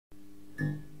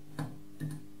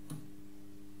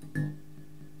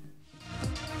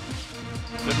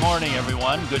morning,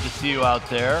 everyone. Good to see you out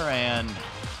there, and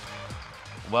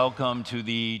welcome to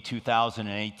the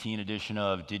 2018 edition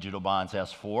of Digital Bonds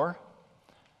S4.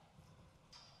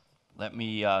 Let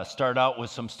me start out with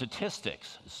some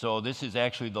statistics. So this is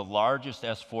actually the largest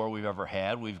S4 we've ever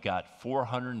had. We've got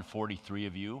 443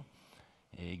 of you,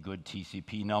 a good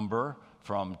TCP number,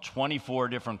 from 24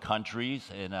 different countries,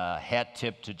 and a hat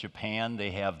tip to Japan.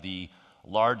 They have the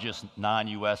largest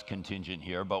non-US contingent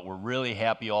here, but we're really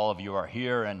happy all of you are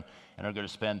here and are going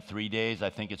to spend 3 days. I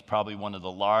think it's probably one of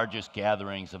the largest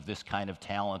gatherings of this kind of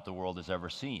talent the world has ever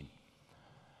seen.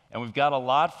 And we've got a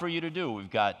lot for you to do.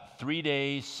 We've got 3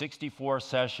 days, 64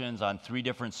 sessions on 3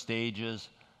 different stages,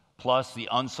 plus the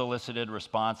unsolicited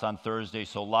response on Thursday.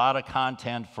 So a lot of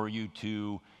content for you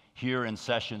to hear in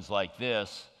sessions like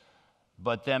this.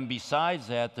 But then besides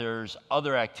that, there's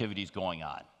other activities going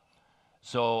on.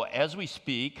 So as we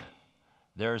speak,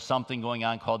 there's something going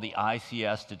on called the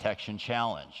ICS Detection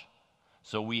Challenge.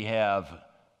 So we have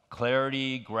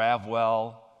Clarity,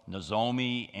 Gravwell,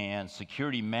 Nozomi, and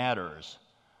Security Matters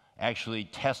actually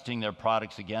testing their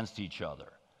products against each other.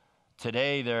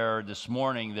 This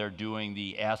morning, they're doing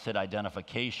the asset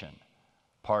identification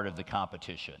part of the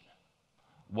competition.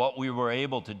 What we were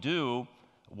able to do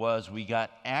was we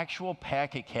got actual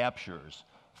packet captures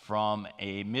from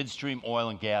a midstream oil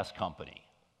and gas company.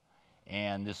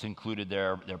 And this included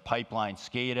their pipeline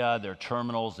SCADA, their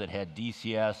terminals that had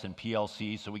DCS and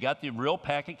PLC. So we got the real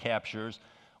packet captures,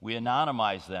 we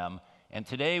anonymized them, and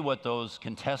today what those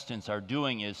contestants are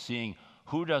doing is seeing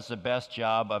who does the best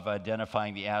job of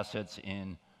identifying the assets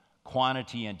in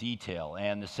quantity and detail.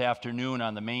 And this afternoon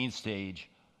on the main stage,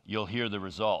 you'll hear the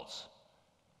results.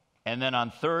 And then on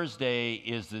Thursday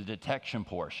is the detection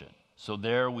portion. So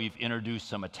there we've introduced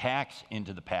some attacks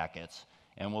into the packets,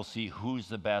 and we'll see who's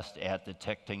the best at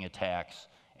detecting attacks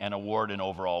and award an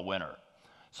overall winner.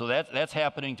 So that's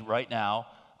happening right now.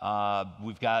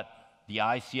 We've got the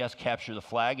ICS Capture the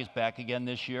Flag is back again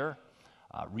this year.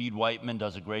 Reed Whiteman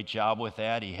does a great job with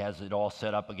that. He has it all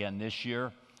set up again this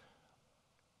year.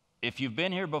 If you've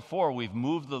been here before, we've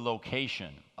moved the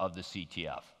location of the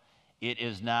CTF. It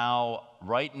is now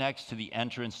right next to the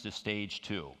entrance to stage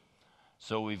 2.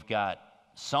 So we've got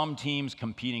some teams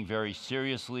competing very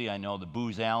seriously. I know the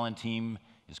Booz Allen team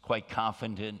is quite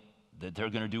confident that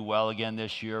they're going to do well again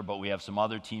this year, but we have some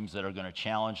other teams that are going to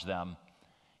challenge them.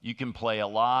 You can play a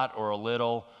lot or a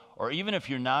little, or even if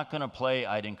you're not going to play,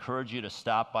 I'd encourage you to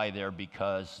stop by there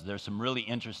because there's some really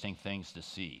interesting things to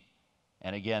see.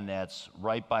 And again, that's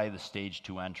right by the stage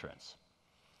 2 entrance.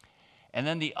 And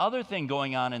then the other thing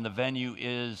going on in the venue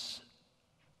is,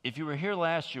 if you were here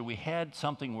last year, we had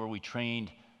something where we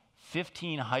trained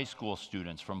 15 high school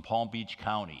students from Palm Beach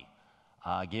County,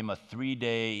 gave them a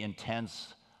 3-day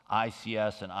intense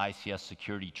ICS and ICS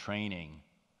security training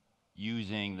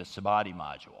using the Sabati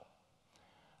module.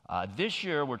 This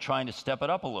year, we're trying to step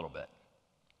it up a little bit.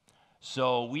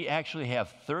 So we actually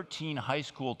have 13 high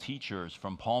school teachers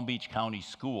from Palm Beach County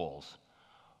schools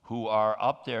who are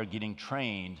up there getting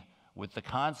trained with the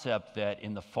concept that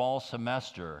in the fall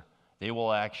semester, they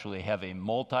will actually have a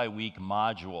multi-week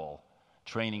module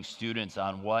training students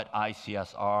on what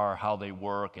ICS are, how they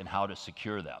work, and how to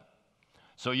secure them.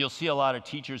 So you'll see a lot of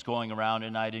teachers going around,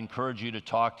 and I'd encourage you to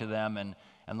talk to them and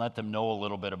let them know a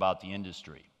little bit about the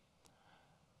industry.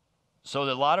 So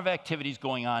there are a lot of activities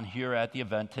going on here at the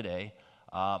event today,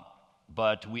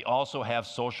 but we also have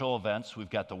social events. We've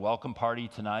got the welcome party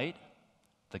tonight,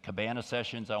 the Cabana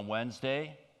sessions on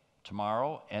Wednesday,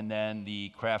 tomorrow, and then the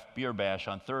craft beer bash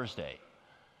on Thursday.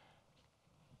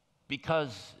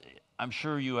 Because I'm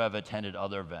sure you have attended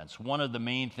other events, one of the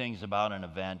main things about an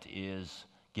event is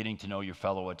getting to know your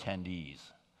fellow attendees,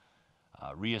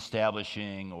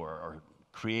 reestablishing or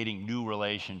creating new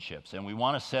relationships. And we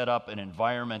want to set up an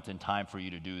environment and time for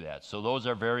you to do that. So those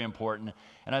are very important.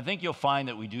 And I think you'll find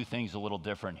that we do things a little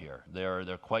different here.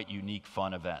 They're quite unique,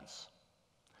 fun events.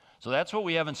 So that's what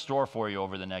we have in store for you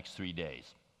over the next 3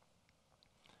 days.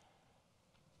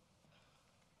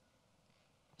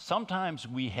 Sometimes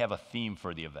we have a theme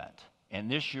for the event.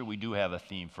 And this year we do have a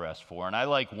theme for S4. And I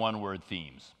like one-word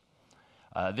themes.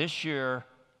 This year,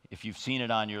 if you've seen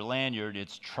it on your lanyard,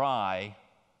 it's try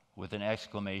with an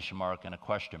exclamation mark and a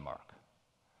question mark.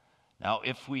 Now,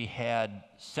 if we had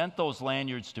sent those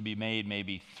lanyards to be made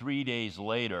maybe 3 days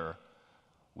later,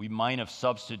 we might have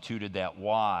substituted that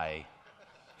Y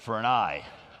for an I.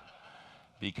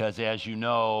 Because as you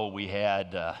know, we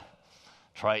had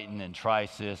Triton and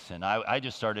Trisys, and I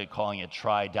just started calling it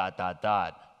Tri ...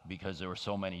 because there were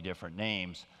so many different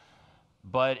names.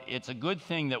 But it's a good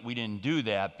thing that we didn't do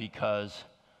that, because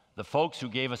the folks who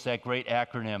gave us that great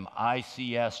acronym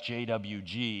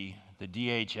ICSJWG, the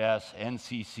DHS,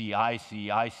 NCC,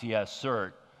 IC, ICS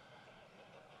cert,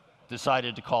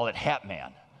 decided to call it Hat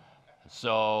Man.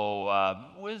 So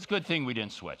it's a good thing we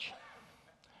didn't switch.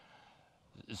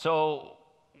 So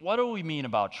what do we mean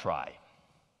about try?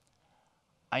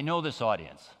 I know this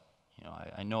audience.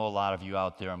 I know a lot of you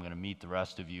out there. I'm going to meet the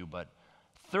rest of you, but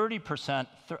 30%,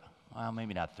 well,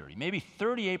 maybe not 30, maybe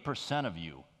 38% of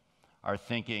you are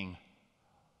thinking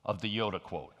of the Yoda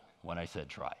quote when I said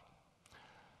try.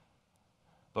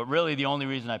 But really, the only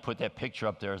reason I put that picture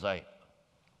up there is I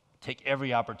take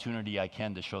every opportunity I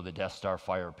can to show the Death Star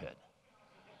fire pit.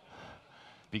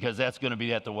 Because that's going to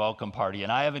be at the welcome party.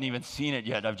 And I haven't even seen it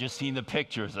yet. I've just seen the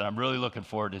pictures, and I'm really looking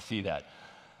forward to see that.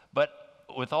 But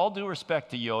with all due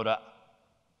respect to Yoda,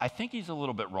 I think he's a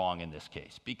little bit wrong in this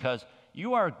case, because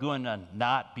you are going to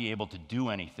not be able to do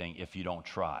anything if you don't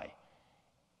try.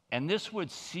 And this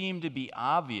would seem to be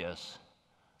obvious,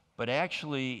 but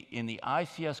actually in the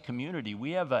ICS community,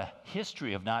 we have a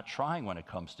history of not trying when it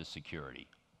comes to security.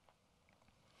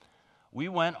 We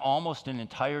went almost an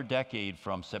entire decade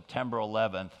from September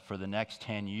 11th for the next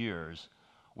 10 years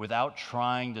without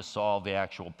trying to solve the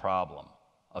actual problem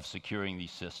of securing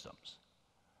these systems.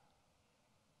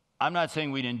 I'm not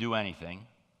saying we didn't do anything.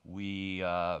 We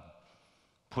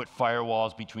put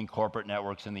firewalls between corporate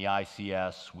networks and the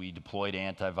ICS. We deployed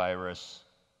antivirus.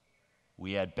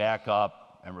 We had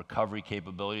backup and recovery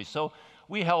capabilities. So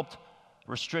we helped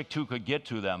restrict who could get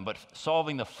to them, but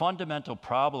solving the fundamental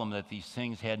problem that these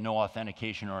things had no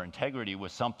authentication or integrity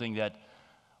was something that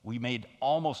we made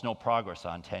almost no progress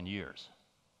on 10 years.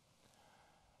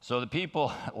 So the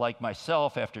people like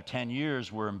myself, after 10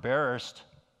 years, were embarrassed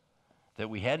that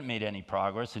we hadn't made any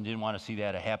progress and didn't want to see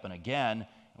that happen again.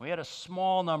 We had a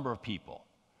small number of people.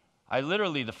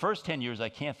 The first 10 years, I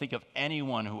can't think of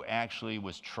anyone who actually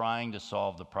was trying to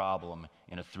solve the problem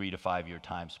in a 3 to 5 year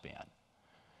time span.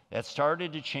 That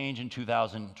started to change in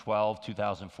 2012,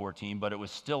 2014, but it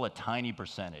was still a tiny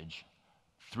percentage.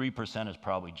 3% is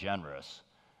probably generous.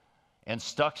 And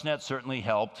Stuxnet certainly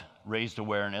helped, raised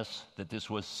awareness that this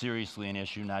was seriously an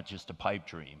issue, not just a pipe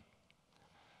dream.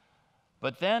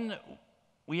 But then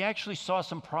we actually saw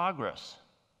some progress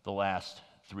the last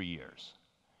 3 years.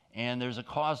 And there's a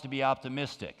cause to be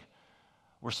optimistic.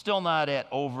 We're still not at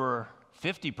over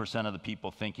 50% of the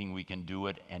people thinking we can do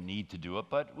it and need to do it,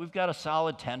 but we've got a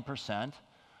solid 10%.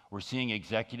 We're seeing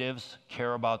executives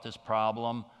care about this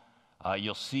problem.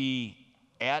 You'll see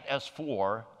at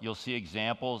S4, you'll see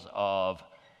examples of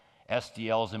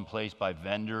SDLs in place by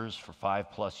vendors for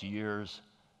 5+ years,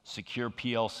 secure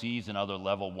PLCs and other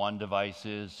level 1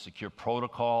 devices, secure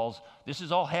protocols. This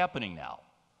is all happening now.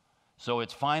 So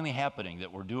it's finally happening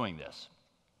that we're doing this.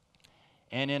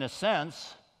 And in a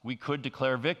sense, we could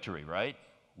declare victory, right?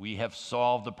 We have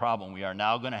solved the problem. We are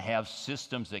now going to have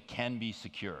systems that can be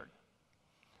secured.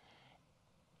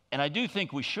 And I do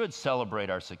think we should celebrate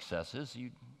our successes.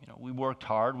 We worked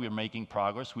hard. We're making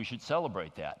progress. We should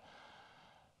celebrate that.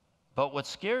 But what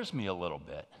scares me a little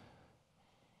bit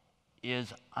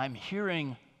is I'm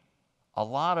hearing a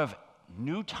lot of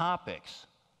new topics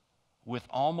with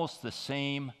almost the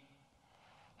same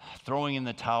throwing in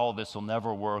the towel, this will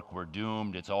never work, we're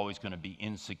doomed, it's always going to be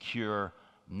insecure,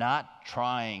 not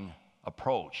trying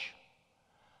approach.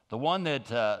 The one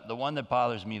that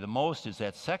bothers me the most is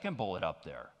that second bullet up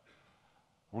there.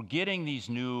 We're getting these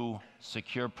new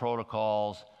secure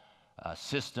protocols,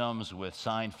 systems with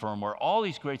signed firmware, all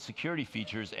these great security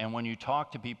features, and when you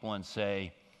talk to people and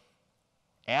say,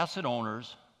 asset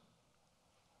owners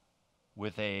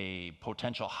with a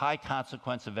potential high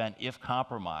consequence event if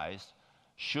compromised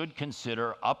should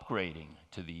consider upgrading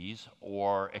to these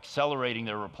or accelerating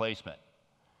their replacement.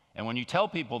 And when you tell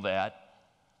people that,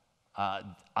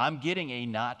 I'm getting a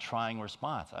not trying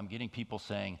response. I'm getting people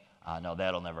saying, no,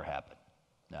 that'll never happen.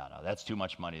 No, that's too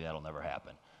much money, that'll never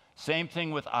happen. Same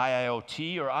thing with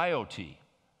IIoT or IoT.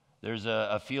 There's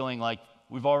a feeling like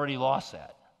we've already lost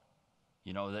that.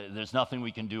 There's nothing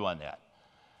we can do on that.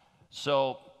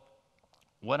 So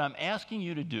what I'm asking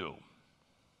you to do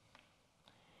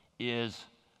is,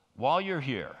 while you're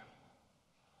here,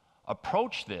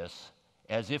 approach this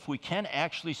as if we can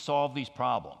actually solve these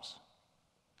problems.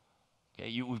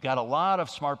 Okay, we've got a lot of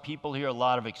smart people here, a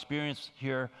lot of experience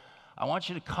here. I want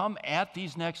you to come at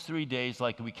these next 3 days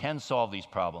like we can solve these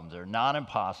problems. They're not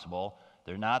impossible.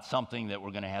 They're not something that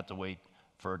we're going to have to wait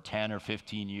for 10 or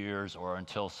 15 years or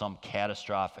until some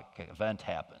catastrophic event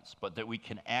happens, but that we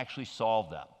can actually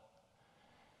solve them.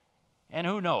 And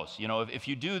who knows, if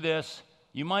you do this,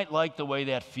 you might like the way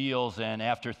that feels, and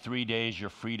after 3 days, you're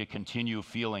free to continue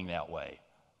feeling that way.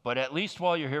 But at least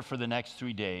while you're here for the next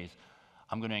 3 days,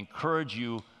 I'm going to encourage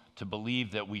you to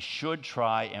believe that we should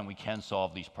try and we can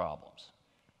solve these problems.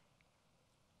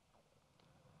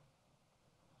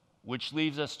 Which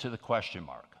leaves us to the question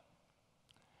mark.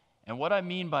 And what I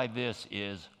mean by this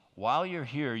is, while you're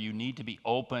here, you need to be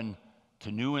open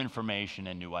to new information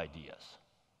and new ideas.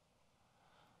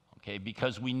 Okay,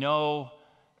 because we know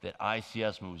that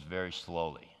ICS moves very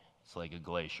slowly. It's like a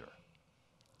glacier.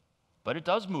 But it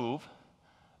does move.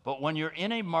 But when you're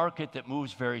in a market that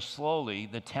moves very slowly,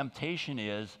 the temptation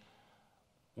is,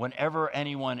 whenever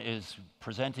anyone is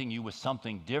presenting you with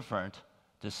something different,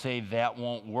 to say that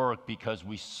won't work because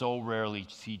we so rarely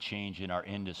see change in our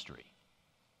industry.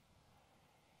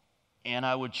 And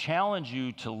I would challenge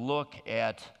you to look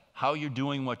at how you're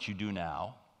doing what you do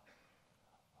now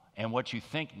and what you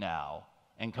think now,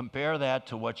 and compare that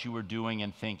to what you were doing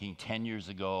and thinking 10 years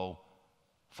ago,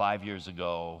 5 years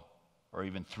ago, or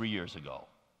even 3 years ago.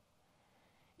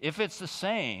 If it's the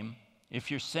same,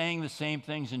 if you're saying the same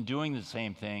things and doing the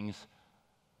same things,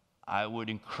 I would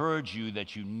encourage you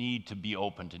that you need to be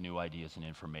open to new ideas and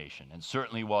information. And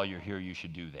certainly while you're here, you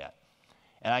should do that.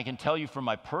 And I can tell you from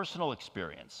my personal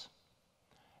experience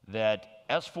that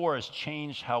S4 has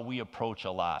changed how we approach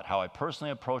a lot, how I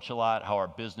personally approach a lot, how our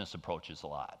business approaches a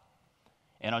lot.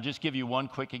 And I'll just give you one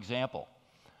quick example.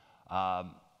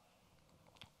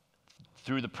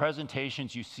 Through the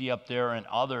presentations you see up there and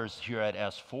others here at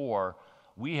S4,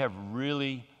 we have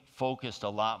really focused a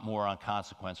lot more on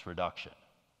consequence reduction.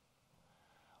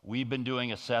 We've been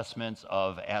doing assessments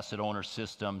of asset owner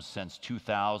systems since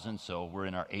 2000, so we're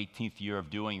in our 18th year of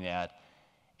doing that.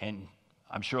 And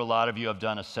I'm sure a lot of you have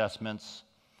done assessments.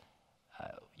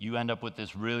 You end up with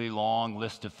this really long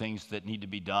list of things that need to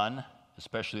be done,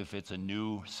 especially if it's a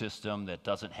new system that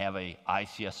doesn't have a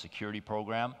ICS security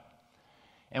program.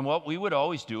 And what we would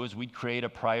always do is we'd create a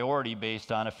priority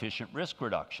based on efficient risk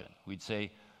reduction. We'd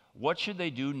say, what should they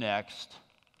do next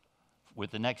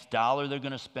with the next dollar they're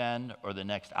going to spend or the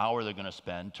next hour they're going to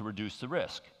spend to reduce the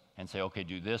risk? And say, okay,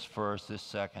 do this first, this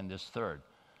second, this third.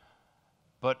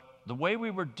 But the way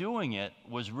we were doing it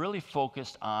was really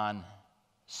focused on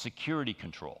security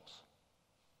controls,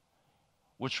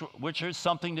 which is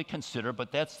something to consider,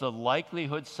 but that's the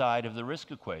likelihood side of the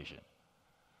risk equation.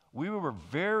 We were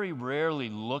very rarely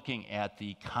looking at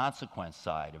the consequence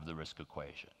side of the risk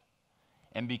equation.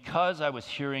 And because I was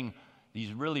hearing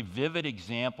these really vivid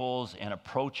examples and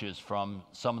approaches from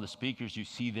some of the speakers you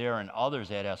see there and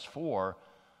others at S4,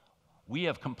 we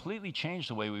have completely changed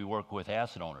the way we work with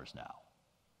asset owners now.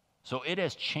 So it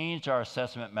has changed our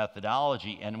assessment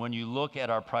methodology, and when you look at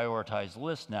our prioritized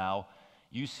list now,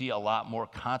 you see a lot more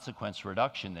consequence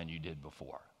reduction than you did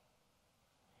before.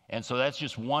 And so that's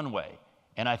just one way.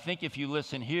 And I think if you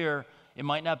listen here, it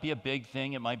might not be a big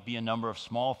thing, it might be a number of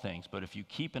small things, but if you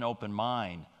keep an open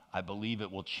mind, I believe it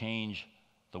will change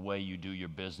the way you do your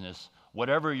business,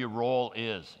 whatever your role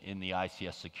is in the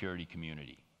ICS security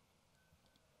community.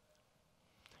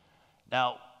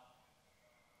 Now,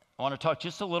 I want to talk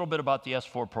just a little bit about the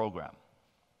S4 program.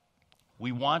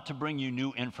 We want to bring you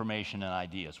new information and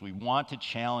ideas. We want to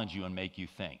challenge you and make you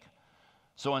think.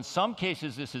 So in some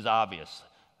cases, this is obvious.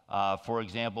 For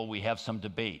example, we have some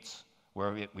debates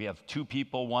where we have two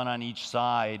people, one on each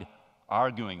side,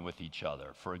 arguing with each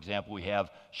other. For example, we have,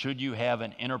 should you have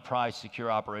an enterprise secure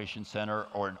operations center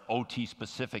or an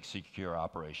OT-specific secure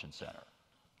operations center?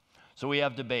 So we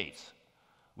have debates.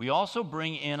 We also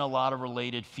bring in a lot of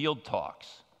related field talks,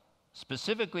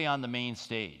 specifically on the main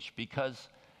stage, because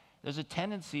there's a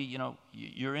tendency,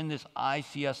 you're in this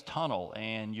ICS tunnel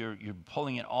and you're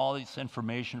pulling in all this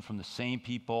information from the same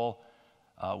people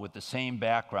with the same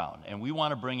background. And we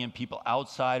want to bring in people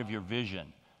outside of your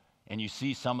vision. And you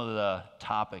see some of the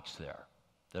topics there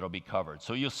that'll be covered.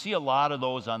 So you'll see a lot of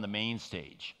those on the main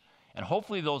stage. And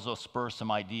hopefully those will spur some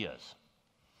ideas.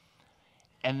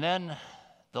 And then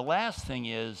the last thing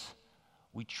is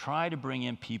we try to bring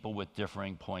in people with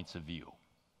differing points of view.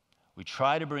 We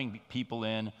try to bring people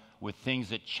in with things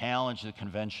that challenge the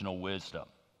conventional wisdom.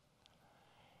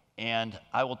 And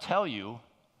I will tell you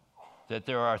that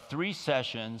there are 3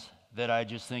 sessions that I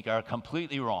just think are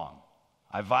completely wrong.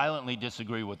 I violently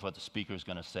disagree with what the speaker is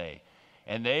going to say.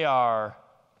 And they are,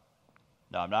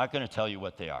 no, I'm not going to tell you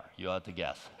what they are. You'll have to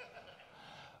guess.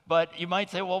 But you might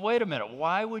say, well, wait a minute.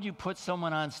 Why would you put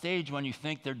someone on stage when you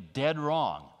think they're dead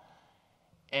wrong?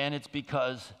 And it's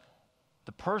because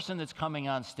the person that's coming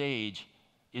on stage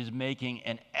is making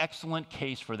an excellent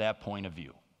case for that point of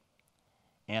view.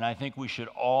 And I think we should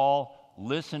all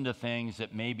listen to things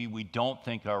that maybe we don't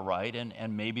think are right,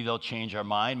 and maybe they'll change our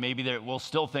mind. Maybe we'll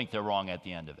still think they're wrong at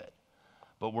the end of it.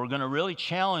 But we're going to really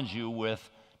challenge you with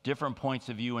different points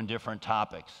of view and different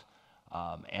topics.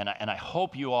 And I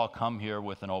hope you all come here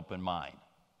with an open mind.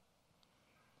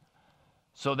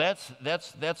 So that's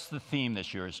the theme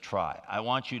this year, is try. I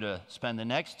want you to spend the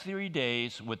next 3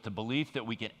 days with the belief that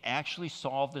we can actually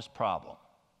solve this problem,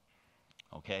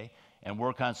 okay? And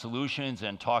work on solutions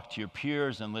and talk to your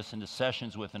peers and listen to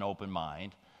sessions with an open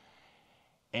mind.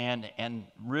 And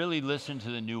really listen to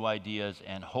the new ideas,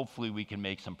 and hopefully we can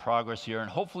make some progress here. And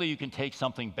hopefully you can take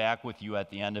something back with you at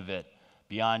the end of it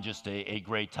beyond just a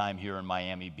great time here in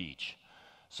Miami Beach.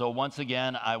 So once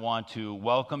again, I want to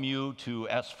welcome you to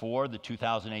S4, the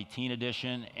 2018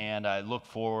 edition, and I look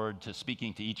forward to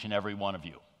speaking to each and every one of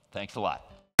you. Thanks a lot.